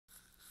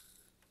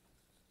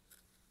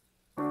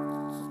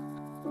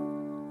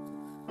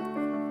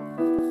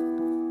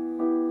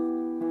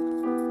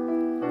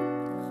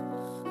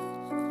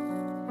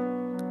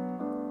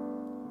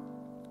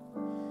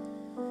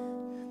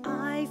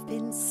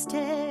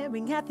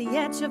staring at the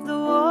edge of the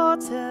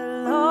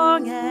water,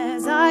 long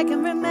as I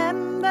can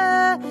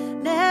remember,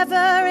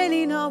 never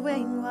really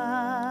knowing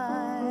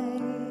why.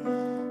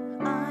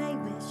 I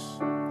wish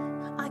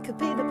I could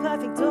be the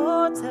perfect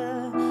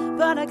daughter,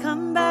 but I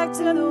come back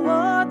to the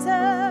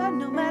water,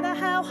 no matter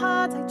how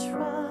hard I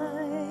try.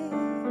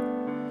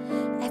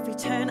 Every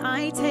turn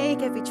I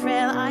take, every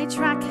trail I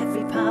track,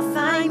 every path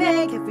I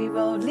make, every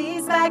road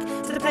leads back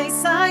to the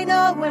place I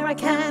know, where I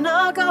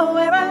cannot go,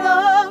 where I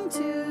long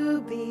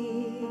to be.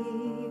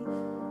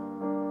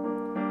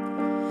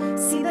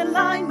 See the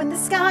line when the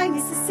sky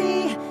meets the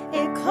sea,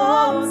 it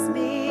calls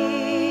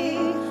me,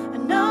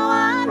 and no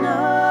one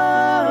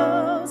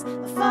knows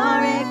how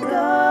far it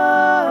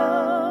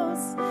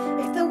goes.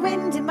 If the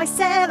wind in my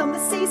sail on the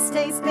sea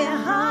stays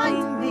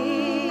behind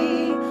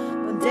me,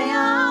 one day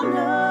I'll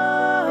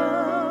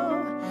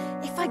know.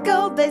 If I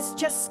go, there's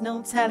just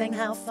no telling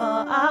how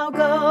far I'll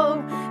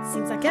go.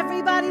 Seems like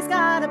everybody's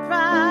got a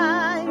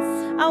prize.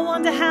 I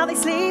wonder how they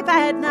sleep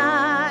at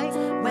night,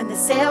 when the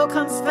sail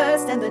comes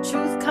first and the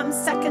truth comes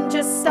second.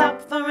 Just stop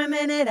for a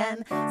minute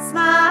and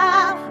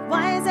smile.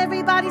 Why is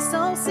everybody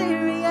so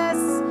serious,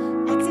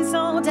 acting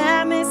so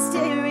damn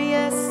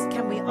mysterious?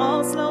 Can we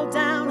all slow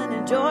down and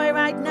enjoy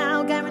right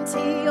now?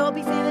 Guarantee you'll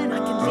be feeling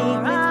alright. I can lead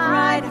with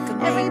pride, I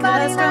can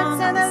everybody look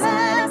to the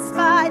last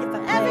fight. If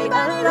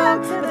everybody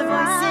look to the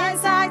right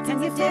side,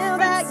 can you feel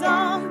that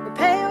song? We're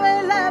paying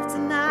with love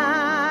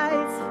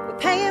tonight, we're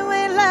paying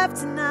with love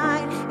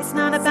tonight. It's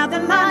not about the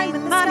money,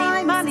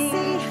 money, money.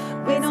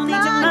 We don't need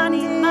your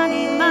money,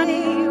 money,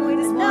 money. We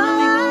just want to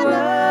make the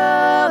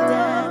world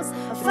dance.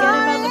 Forget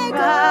about the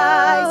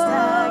price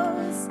tag.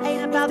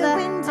 Ain't about the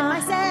wind in my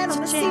sail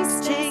on the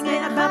seas,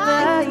 ain't about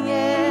the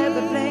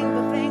but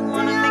bling,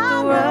 wanna make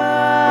the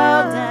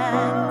world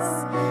dance.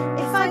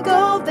 If I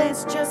go,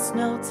 there's just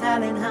no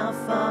telling how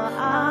far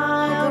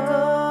I'll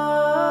go.